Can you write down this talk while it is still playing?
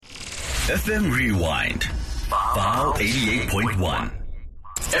FM Rewind. File 88.1.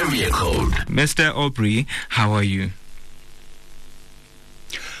 Area code. Mr. Aubrey, how are you?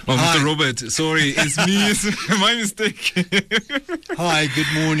 Oh, Hi. Mr. Robert, sorry, it's me. It's my mistake. Hi,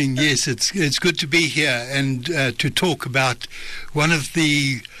 good morning. Yes, it's good to be here and to talk about one of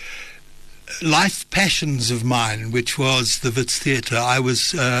the life passions of mine, which was the Wits Theatre. I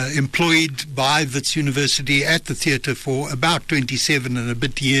was employed by Wits University at the theatre for about 27 and a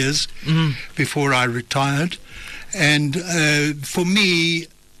bit years before I retired. And for me,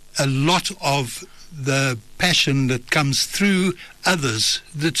 a lot of the passion that comes through others,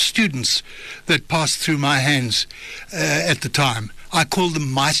 the students that passed through my hands at the time. I call them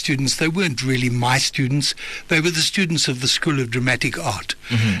my students. They weren't really my students. They were the students of the School of Dramatic Art.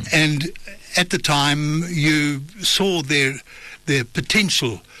 And at the time, you saw their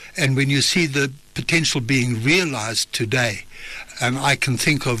potential. And when you see the potential being realized today, I can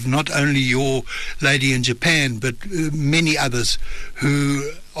think of not only your lady in Japan, but many others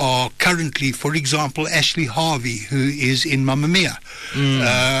who are currently, for example, Ashley Harvey, who is in Mamma Mia,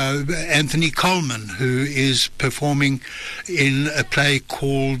 Anthony Coleman, who is performing in a play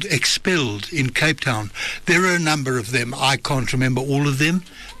called Expelled in Cape Town. There are a number of them. I can't remember all of them,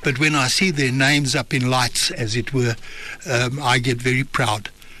 but when I see their names up in lights, as it were, I get very proud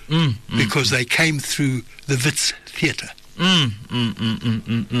because they came through the Wits Theatre.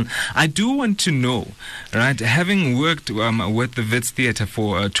 I do want to know, right, having worked with the Wits Theatre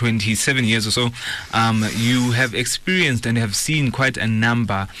for 27 years or so, you have experienced and have seen quite a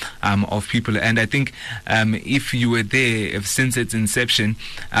number of people, and I think if you were there since its inception,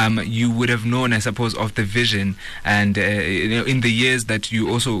 you would have known, I suppose, of the vision, and in the years that you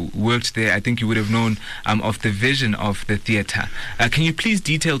also worked there, I think you would have known of the vision of the theatre. Can you please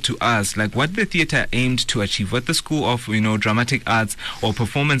detail to us, like, what the theatre aimed to achieve, what the School of Dramatic Arts or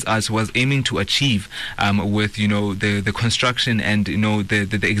Performance Arts was aiming to achieve with the construction and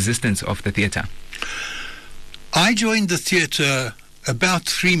the existence of the theatre? I joined the theatre about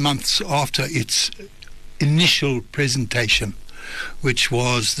 3 months after its initial presentation, which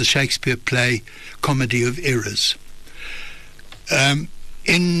was the Shakespeare play Comedy of Errors.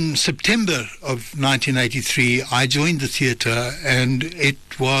 In September of 1983, I joined the theatre, and it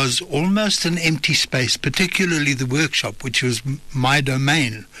was almost an empty space, particularly the workshop, which was my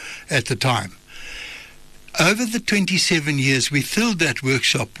domain at the time. Over the 27 years, we filled that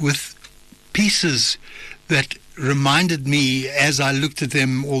workshop with pieces that reminded me, as I looked at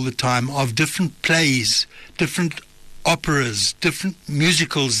them all the time, of different plays, different operas, different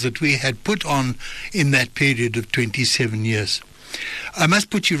musicals that we had put on in that period of 27 years. I must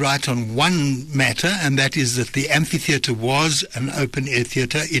put you right on one matter, and that is that the amphitheatre was an open-air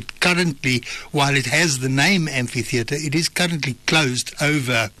theatre. It currently, while it has the name amphitheatre, it is currently closed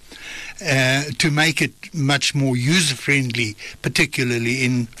over to make it much more user-friendly, particularly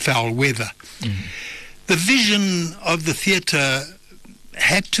in foul weather. The vision of the theatre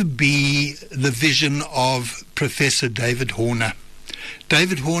had to be the vision of Professor David Horner.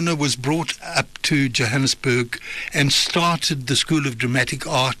 David Horner was brought up to Johannesburg and started the School of Dramatic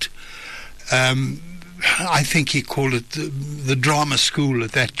Art. I think he called it the Drama School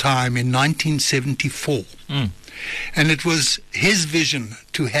at that time in 1974. And it was his vision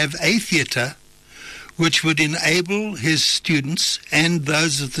to have a theatre which would enable his students and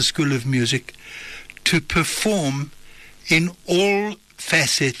those of the School of Music to perform in all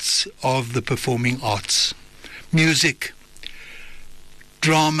facets of the performing arts. Music,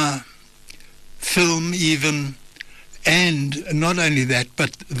 drama, film even, and not only that,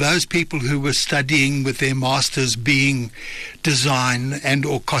 but those people who were studying with their masters being design and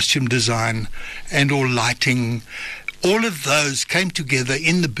or costume design and or lighting, all of those came together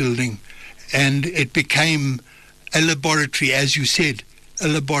in the building, and it became a laboratory, as you said, a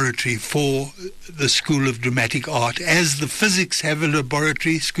laboratory for the School of Dramatic Art. As the physics have a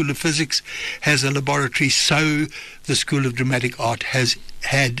laboratory, School of Physics has a laboratory, so the School of Dramatic Art has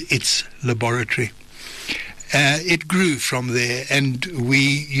had its laboratory. It grew from there, and we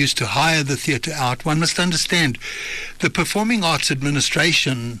used to hire the theatre out. One must understand, the Performing Arts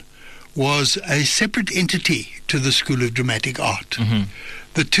Administration was a separate entity to the School of Dramatic Art.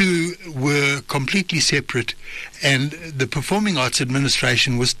 The two were completely separate, and the Performing Arts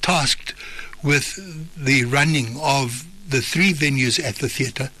Administration was tasked with the running of the 3 venues at the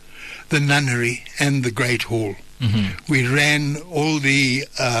theatre, the Nunnery and the Great Hall. We ran all the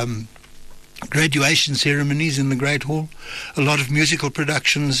graduation ceremonies in the Great Hall, a lot of musical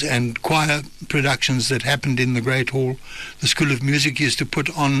productions and choir productions that happened in the Great Hall. The School of Music used to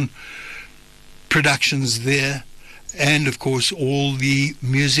put on productions there, and of course all the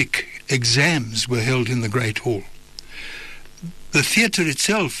music exams were held in the Great Hall. The theatre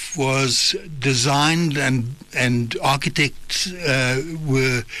itself was designed and architects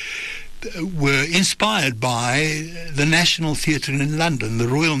were inspired by the National Theatre in London, the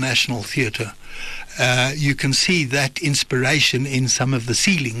Royal National Theatre. You can see that inspiration in some of the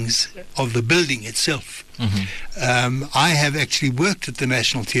ceilings of the building itself. I have actually worked at the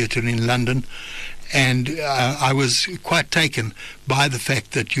National Theatre in London, and I was quite taken by the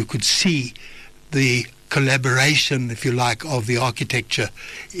fact that you could see the collaboration, if you like, of the architecture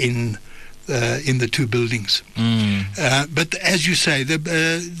in the two buildings. But as you say,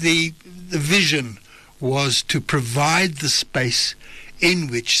 the vision was to provide the space in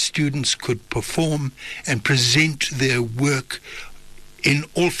which students could perform and present their work in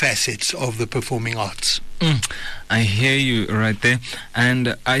all facets of the performing arts. I hear you right there,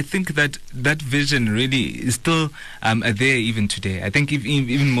 and I think that vision really is still there even today. I think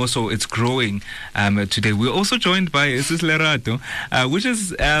even more so, it's growing today. We're also joined by Sis Lerato, which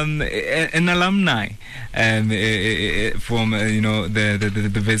is an alumni from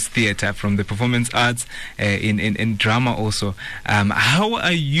the Wits Theatre, from the performance arts in drama also. How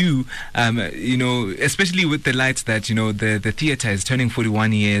are you, especially with the lights that the theatre is turning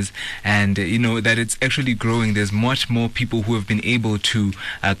 41 years, and that it's actually growing. There's much more people who have been able to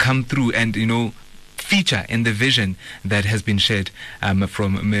come through and feature in the vision that has been shared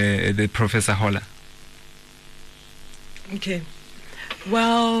from the Professor Holler. Okay,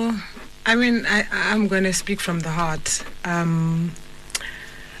 well, I mean, I'm going to speak from the heart.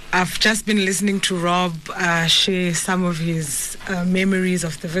 I've just been listening to Rob share some of his memories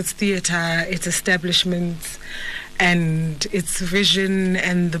of the Wits Theatre, its establishment, and its vision,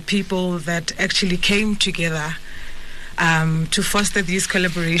 and the people that actually came together to foster these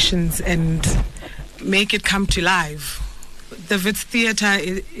collaborations and make it come to life. The Wits Theatre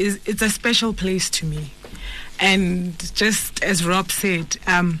it's a special place to me. And just as Rob said,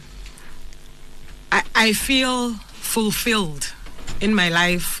 I feel fulfilled in my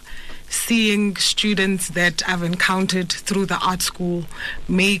life seeing students that I've encountered through the art school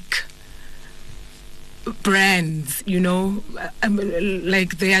make brands,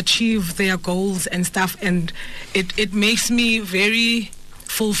 like they achieve their goals and stuff, and it makes me very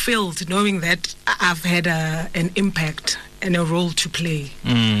fulfilled knowing that I've had an impact and a role to play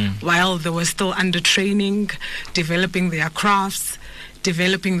while they were still under training, developing their crafts,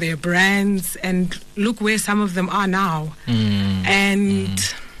 developing their brands, and look where some of them are now.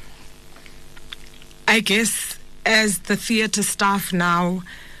 And I guess as the theatre staff now,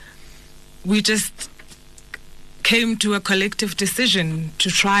 we just came to a collective decision to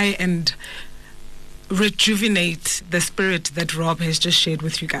try and rejuvenate the spirit that Rob has just shared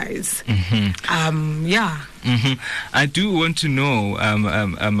with you guys. I do want to know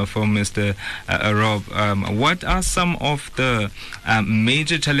from Mr. Rob, what are some of the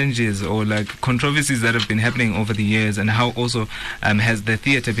major challenges or like controversies that have been happening over the years, and how also has the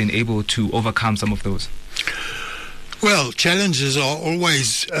theatre been able to overcome some of those? Well, challenges are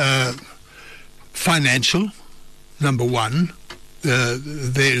always financial. Number one,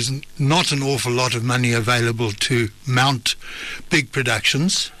 there's not an awful lot of money available to mount big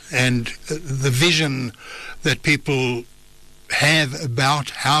productions, and the vision that people have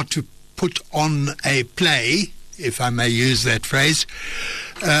about how to put on a play, if I may use that phrase,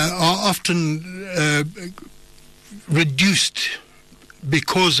 are often reduced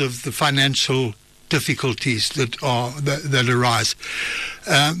because of the financial difficulties that arise.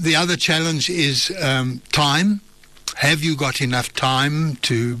 The other challenge is time. Have you got enough time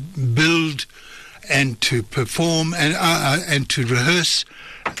to build and to perform and to rehearse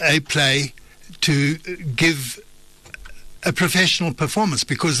a play to give a professional performance?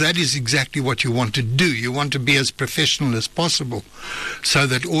 Because that is exactly what you want to do. You want to be as professional as possible so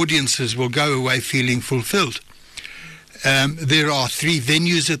that audiences will go away feeling fulfilled. There are 3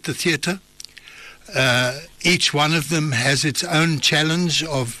 venues at the theatre. Each one of them has its own challenge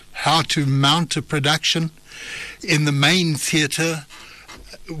of how to mount a production. In the main theatre,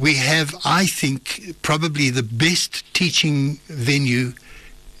 we have, I think, probably the best teaching venue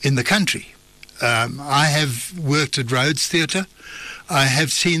in the country. I have worked at Rhodes Theatre. I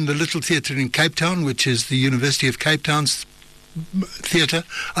have seen the Little Theatre in Cape Town, which is the University of Cape Town's theatre.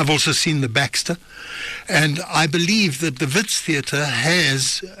 I've also seen the Baxter. And I believe that the Wits Theatre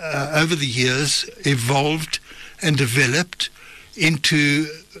has, over the years, evolved and developed into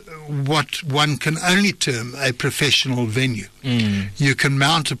what one can only term a professional venue. You can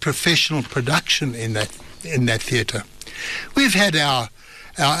mount a professional production in that theatre. We've had our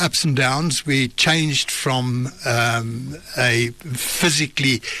ups and downs. We changed from a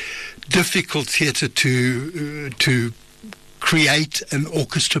physically difficult theatre to create an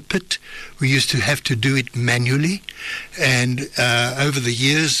orchestra pit. We used to have to do it manually, and over the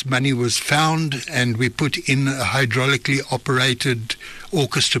years money was found and we put in a hydraulically operated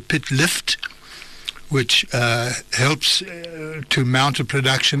orchestra pit lift, which helps to mount a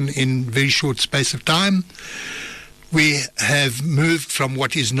production in very short space of time. We have moved from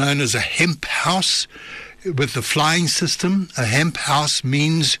what is known as a hemp house with the flying system. A hemp house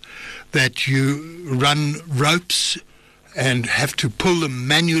means that you run ropes and have to pull them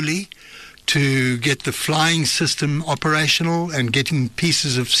manually to get the flying system operational and getting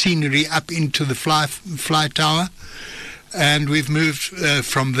pieces of scenery up into the fly tower. And we've moved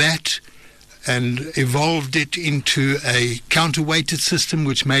from that and evolved it into a counterweighted system,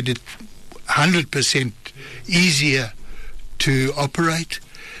 which made it 100% easier to operate.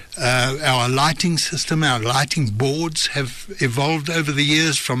 Our lighting system, our lighting boards have evolved over the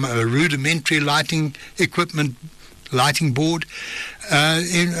years from a rudimentary lighting board.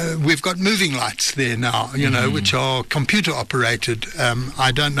 We've got moving lights there now, which are computer operated.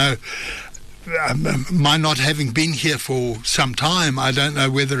 I don't know, my not having been here for some time, I don't know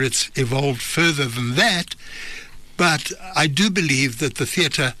whether it's evolved further than that, but I do believe that the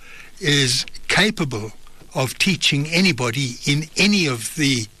theatre is capable of teaching anybody in any of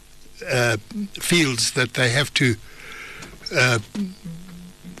the fields that they have to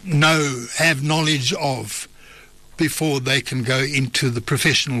have knowledge of before they can go into the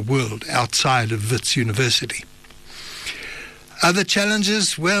professional world outside of Wits University. Other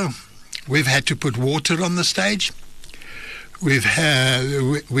challenges, well, we've had to put water on the stage. We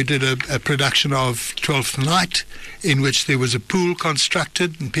did a production of Twelfth Night in which there was a pool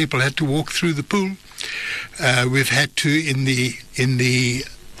constructed and people had to walk through the pool. We've had to, in the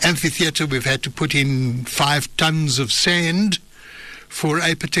amphitheatre, we've had to put in 5 tons of sand for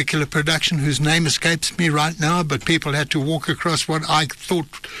a particular production whose name escapes me right now, but people had to walk across what I thought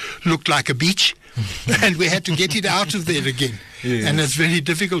looked like a beach, and we had to get it out of there again. Yes. And it's very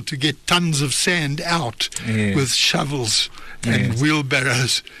difficult to get tons of sand out with shovels and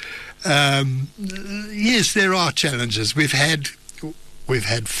wheelbarrows. Yes, there are challenges. We've had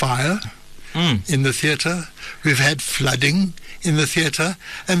fire in the theatre. We've had flooding in the theatre,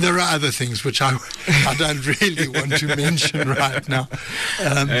 and there are other things which I don't really want to mention right now,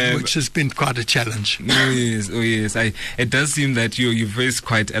 which has been quite a challenge. Oh yes. It does seem that you faced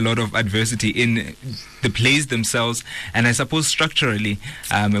quite a lot of adversity in the plays themselves, and I suppose structurally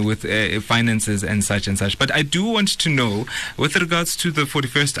with finances and such. But I do want to know, with regards to the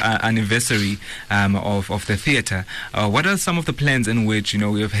 41st anniversary of the theatre, what are some of the plans in which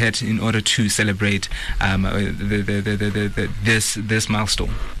we have had in order to celebrate this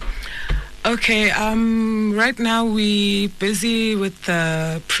milestone? Okay, right now we're busy with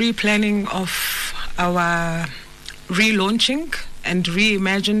the pre-planning of our relaunching and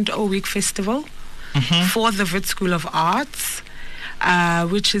reimagined O-Week Festival for the Wits School of Arts,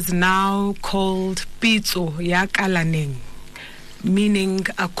 which is now called Pitso ya Kalaneng, meaning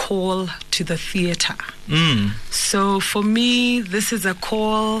a call to the theatre. So for me, this is a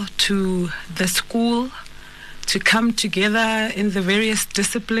call to the school to come together in the various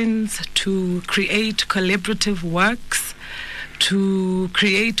disciplines to create collaborative works, to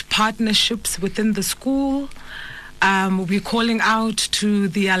create partnerships within the school. We're calling out to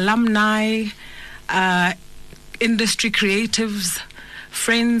the alumni, industry creatives,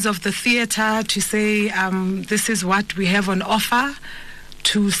 friends of the theatre to say this is what we have on offer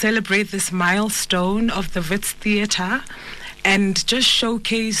to celebrate this milestone of the Wits Theatre, and just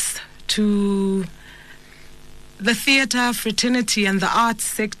showcase to the theatre fraternity and the arts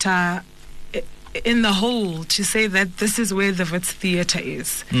sector in the whole to say that this is where the Wits Theatre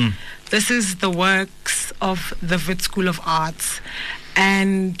is. This is the works of the Wits School of Arts.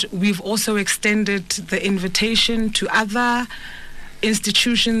 And we've also extended the invitation to other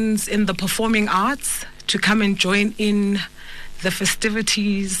institutions in the performing arts to come and join in the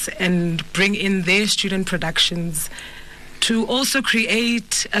festivities and bring in their student productions, to also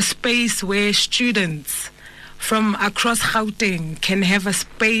create a space where students from across Gauteng can have a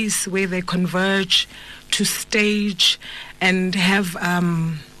space where they converge to stage and have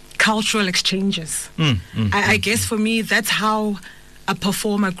cultural exchanges. I guess for me, that's how a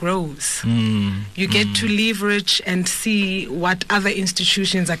performer grows. You get to leverage and see what other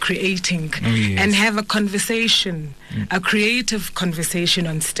institutions are creating and have a conversation, a creative conversation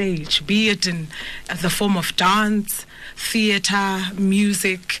on stage, be it in the form of dance, theatre,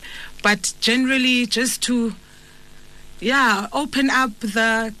 music, but generally just to open up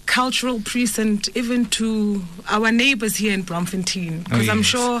the cultural precinct even to our neighbors here in Bloemfontein. Because I'm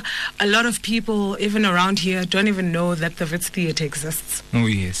sure a lot of people, even around here, don't even know that the Wits Theatre exists. Oh,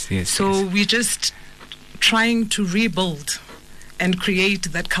 yes. So we're just trying to rebuild and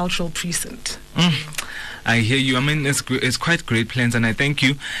create that cultural precinct. I hear you. I mean, it's quite great plans, and I thank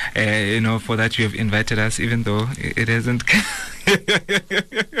you, for that you have invited us, even though it hasn't.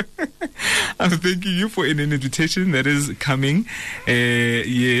 I'm thanking you for an invitation that is coming.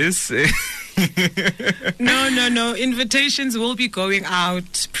 Yes. No. Invitations will be going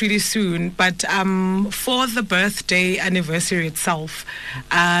out pretty soon. But for the birthday anniversary itself,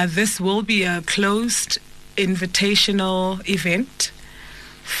 this will be a closed invitational event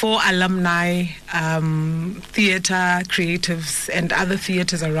for alumni, theatre creatives and other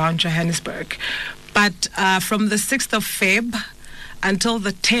theatres around Johannesburg. But from the 6th of Feb until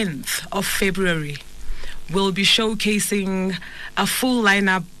the 10th of February, we'll be showcasing a full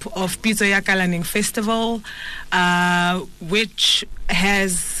lineup of Pitso Ya Kalaning Festival, which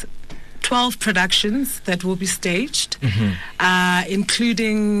has 12 productions that will be staged,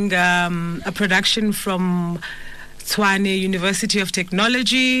 including a production from Tshwane University of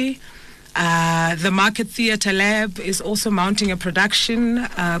Technology. The Market Theatre Lab is also mounting a production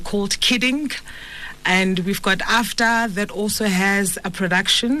called Kidding. And we've got AFTA that also has a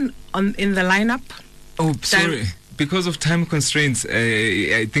production in the lineup. Oh, sorry. Because of time constraints,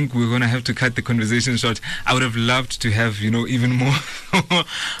 I think we're going to have to cut the conversation short. I would have loved to have, even more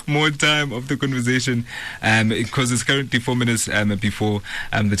time of the conversation, because it's currently 4 minutes before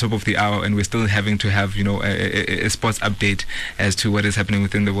the top of the hour, and we're still having to have, a sports update as to what is happening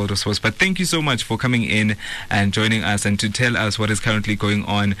within the world of sports. But thank you so much for coming in and joining us and to tell us what is currently going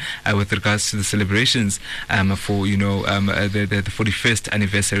on with regards to the celebrations for, the 41st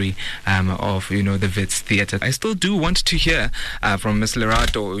anniversary of, the Wits Theatre. I still do want to hear from Ms.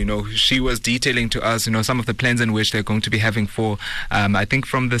 Lerato. She was detailing to us, some of the plans in which they're going to be having for, I think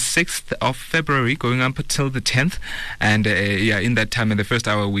from the 6th of February going up until the 10th. And in that time, in the first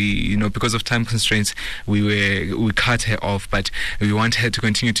hour, we, because of time constraints, we cut her off, but we want her to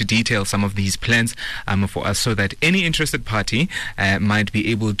continue to detail some of these plans for us so that any interested party might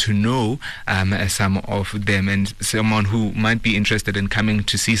be able to know some of them, and someone who might be interested in coming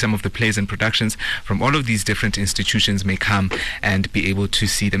to see some of the plays and productions from all of these different institutions may come and be able to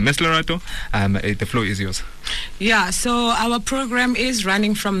see them. Ms. Lerato, the floor is yours. Yeah, so our program is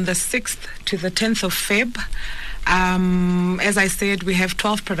running from the 6th to the 10th of Feb. As I said, we have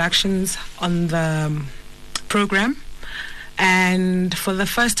 12 productions on the program. And for the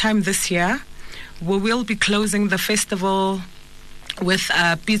first time this year, we will be closing the festival with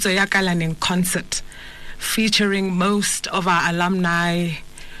a Pitso Ya Kalaning concert featuring most of our alumni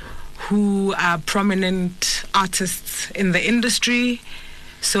who are prominent artists in the industry.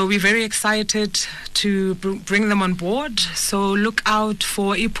 So we're very excited to bring them on board. So look out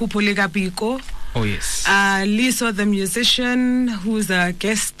for Ipupo Ligabiko. Oh, yes. Liso, the musician, who's a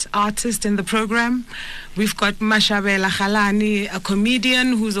guest artist in the program. We've got Mashabela Khalani, a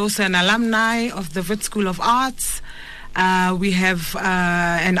comedian who's also an alumni of the Wits School of Arts. We have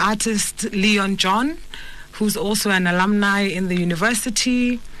an artist, Leon John, who's also an alumni in the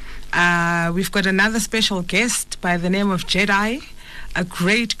university. We've got another special guest by the name of Jedi, a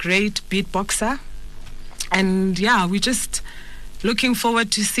great beatboxer. And we're just looking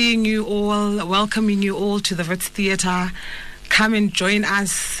forward to seeing you all, welcoming you all to the Wits Theatre. Come and join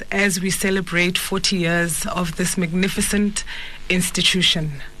us as we celebrate 40 years of this magnificent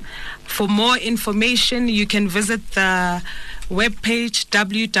institution. For more information, you can visit the webpage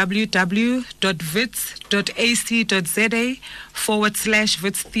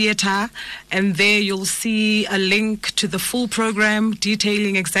www.wits.ac.za/Wits Theatre, and there you'll see a link to the full program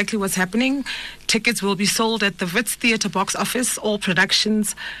detailing exactly what's happening. Tickets will be sold at the Wits Theatre box office. All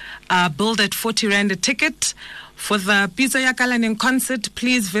productions are billed at 40 Rand a ticket. For the Pitso Ya Kalaning concert,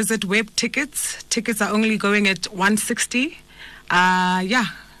 please visit Web Tickets. Tickets are only going at 160.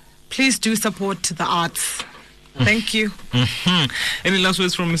 Please do support the arts. Thank you. Any last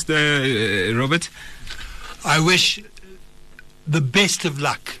words from Mr. Robert? I wish the best of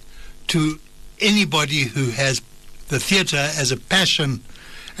luck to anybody who has the theatre as a passion,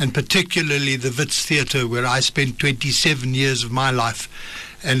 and particularly the Wits Theatre, where I spent 27 years of my life,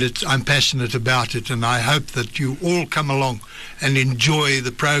 and I'm passionate about it, and I hope that you all come along and enjoy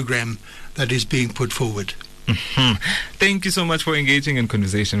the program that is being put forward. Thank you so much for engaging in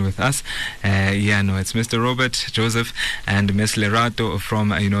conversation with us. It's Mr. Robert Joseph and Miss Lerato from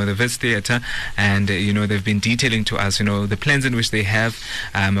the Wits Theatre, and they've been detailing to us the plans in which they have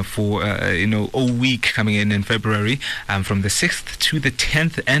for a week coming in February, from the 6th to the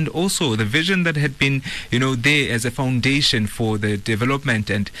 10th, and also the vision that had been there as a foundation for the development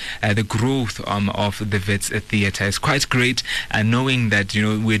and the growth of the Wits Theatre. It's quite great knowing that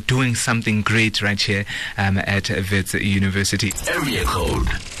we're doing something great right here at Wits University. Area code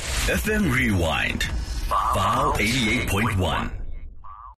FM Rewind. File 88.1.